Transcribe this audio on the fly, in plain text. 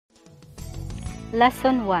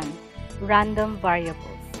Lesson 1. Random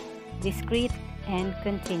variables, discrete and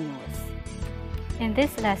continuous. In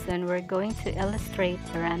this lesson, we're going to illustrate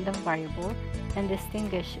a random variable and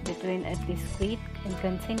distinguish between a discrete and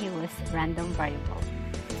continuous random variable.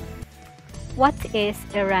 What is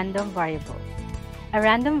a random variable? A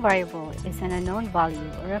random variable is an unknown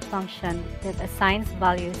value or a function that assigns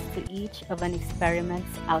values to each of an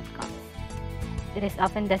experiment's outcomes. It is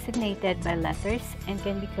often designated by letters and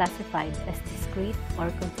can be classified as discrete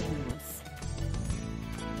or continuous.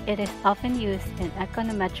 It is often used in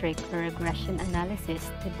econometric or regression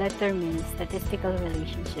analysis to determine statistical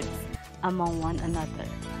relationships among one another.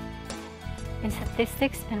 In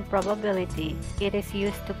statistics and probability, it is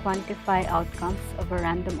used to quantify outcomes of a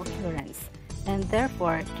random occurrence and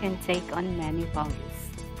therefore can take on many values.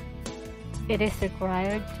 It is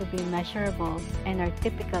required to be measurable and are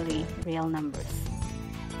typically real numbers.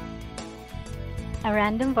 A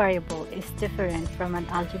random variable is different from an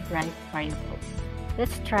algebraic variable.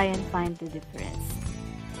 Let's try and find the difference.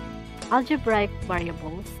 Algebraic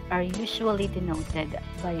variables are usually denoted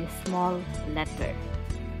by a small letter,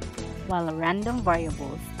 while random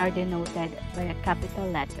variables are denoted by a capital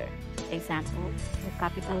letter. Example, the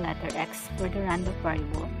capital letter X for the random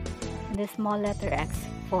variable and the small letter x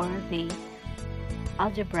for the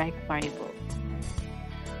algebraic variable.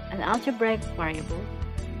 An algebraic variable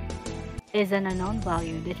is an unknown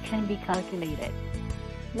value that can be calculated.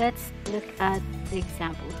 Let's look at the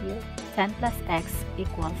example here. 10 plus x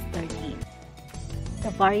equals 13.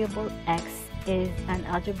 The variable x is an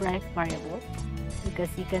algebraic variable because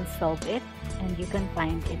you can solve it and you can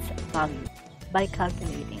find its value by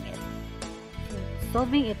calculating it. So,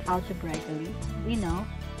 solving it algebraically, we know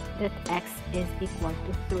that x is equal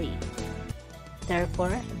to 3.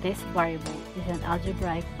 Therefore, this variable is an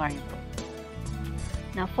algebraic variable.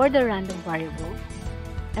 Now for the random variable,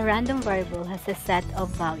 a random variable has a set of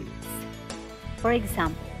values. For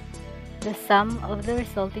example, the sum of the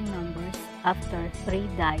resulting numbers after 3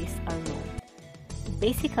 dice are rolled.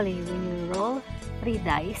 Basically, when you roll 3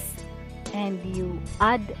 dice and you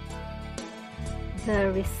add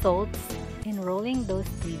the results in rolling those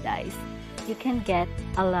 3 dice, you can get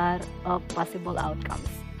a lot of possible outcomes.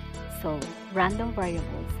 So, random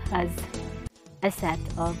variables has a set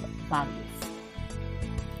of values.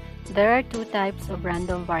 There are two types of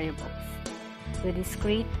random variables, the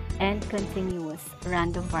discrete and continuous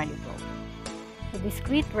random variable. The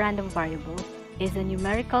discrete random variable is a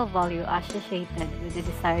numerical value associated with the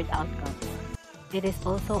desired outcomes. It is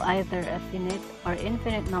also either a finite or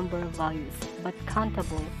infinite number of values, but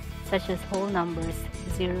countable, such as whole numbers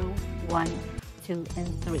 0, 1, 2,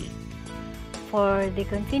 and 3. For the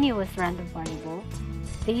continuous random variable,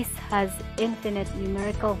 this has infinite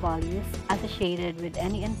numerical values associated with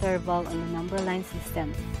any interval on the number line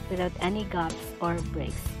system without any gaps or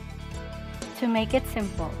breaks. To make it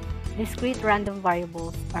simple, discrete random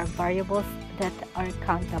variables are variables that are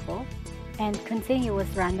countable, and continuous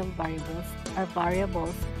random variables are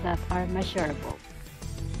variables that are measurable.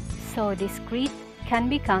 So discrete can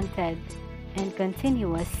be counted and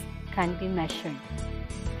continuous can be measured.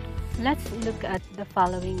 Let's look at the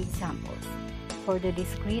following examples. For the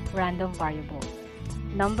discrete random variable,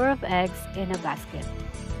 number of eggs in a basket.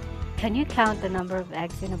 Can you count the number of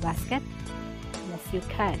eggs in a basket? Yes, you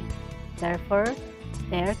can. Therefore,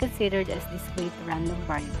 they are considered as discrete random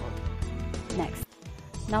variable. Next,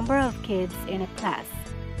 number of kids in a class.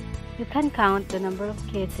 You can count the number of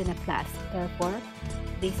kids in a class. Therefore,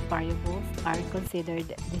 these variables are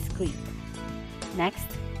considered discrete. Next,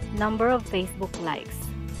 number of Facebook likes.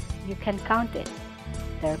 You can count it.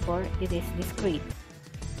 Therefore, it is discrete.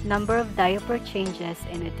 Number of diaper changes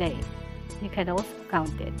in a day. You can also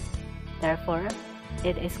count it. Therefore,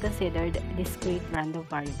 it is considered discrete random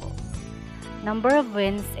variable. Number of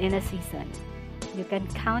wins in a season. You can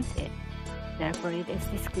count it. Therefore, it is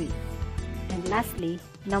discrete. And lastly,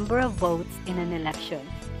 number of votes in an election.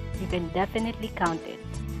 You can definitely count it.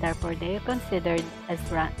 Therefore, they are considered as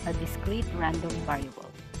a discrete random variable.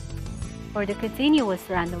 For the continuous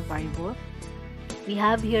random variable, we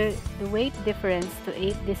have here the weight difference to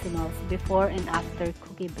 8 decimals before and after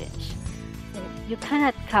cookie binge. So you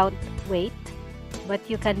cannot count weight, but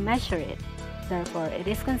you can measure it. Therefore, it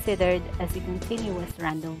is considered as a continuous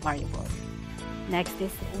random variable. Next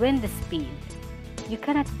is wind speed. You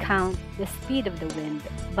cannot count the speed of the wind,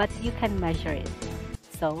 but you can measure it.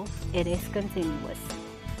 So, it is continuous.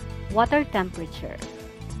 Water temperature.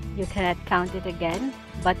 You cannot count it again,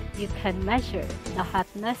 but you can measure the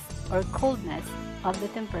hotness or coldness of the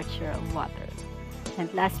temperature of water.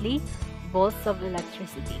 And lastly, volts of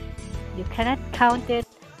electricity. You cannot count it,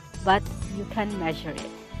 but you can measure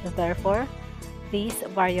it. Therefore, these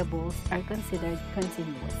variables are considered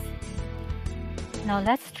continuous. Now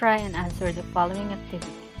let's try and answer the following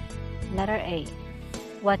activity. Letter A.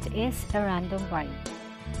 What is a random variable?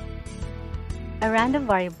 A random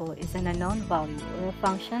variable is an unknown value or a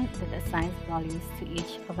function that assigns values to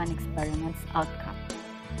each of an experiment's outcome.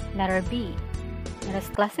 Letter B. Let us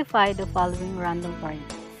classify the following random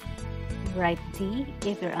variables. Write D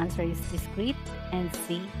if your answer is discrete and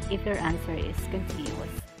C if your answer is continuous.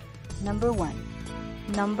 Number 1.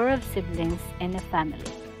 Number of siblings in a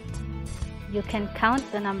family. You can count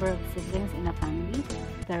the number of siblings in a family,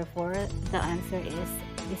 therefore the answer is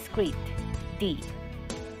discrete, D.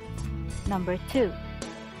 Number 2.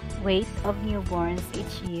 Weight of newborns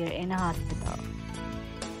each year in a hospital.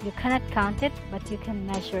 You cannot count it, but you can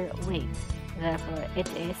measure weight, therefore it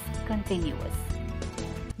is continuous.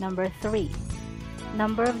 Number 3.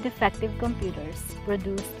 Number of defective computers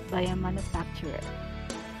produced by a manufacturer.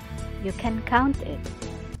 You can count it,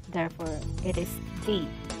 therefore it is D,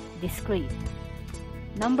 discrete.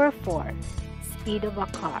 Number 4. Speed of a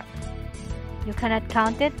car. You cannot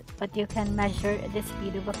count it, but you can measure the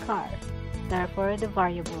speed of a car, therefore the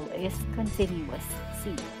variable is continuous,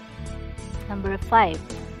 C. Number 5.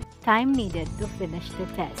 Time needed to finish the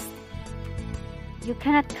test. You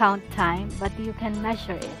cannot count time, but you can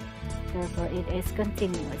measure it, therefore it is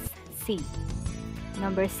continuous, C.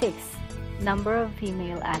 Number 6. Number of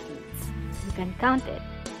female athletes. You can count it,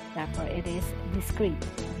 therefore it is discrete,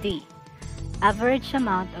 D. Average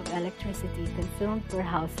amount of electricity consumed per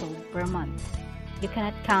household per month. You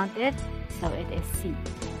cannot count it, so it is C.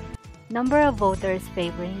 Number of voters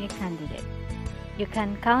favoring a candidate. You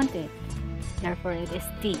can count it, therefore it is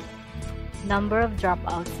D. Number of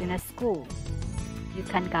dropouts in a school. You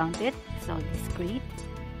can count it, so discrete.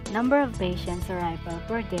 Number of patients arrival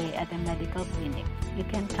per day at a medical clinic. You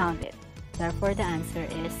can count it, therefore the answer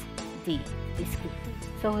is D, discrete.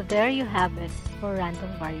 So there you have it for random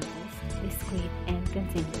variables, discrete and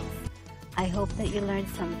continuous. I hope that you learned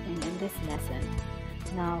something in this lesson.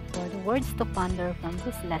 Now for the words to ponder from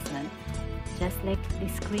this lesson, just like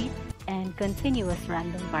discrete and continuous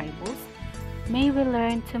random variables, may we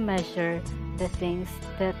learn to measure the things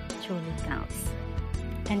that truly counts.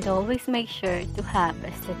 And always make sure to have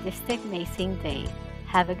a statistic amazing day.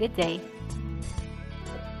 Have a good day.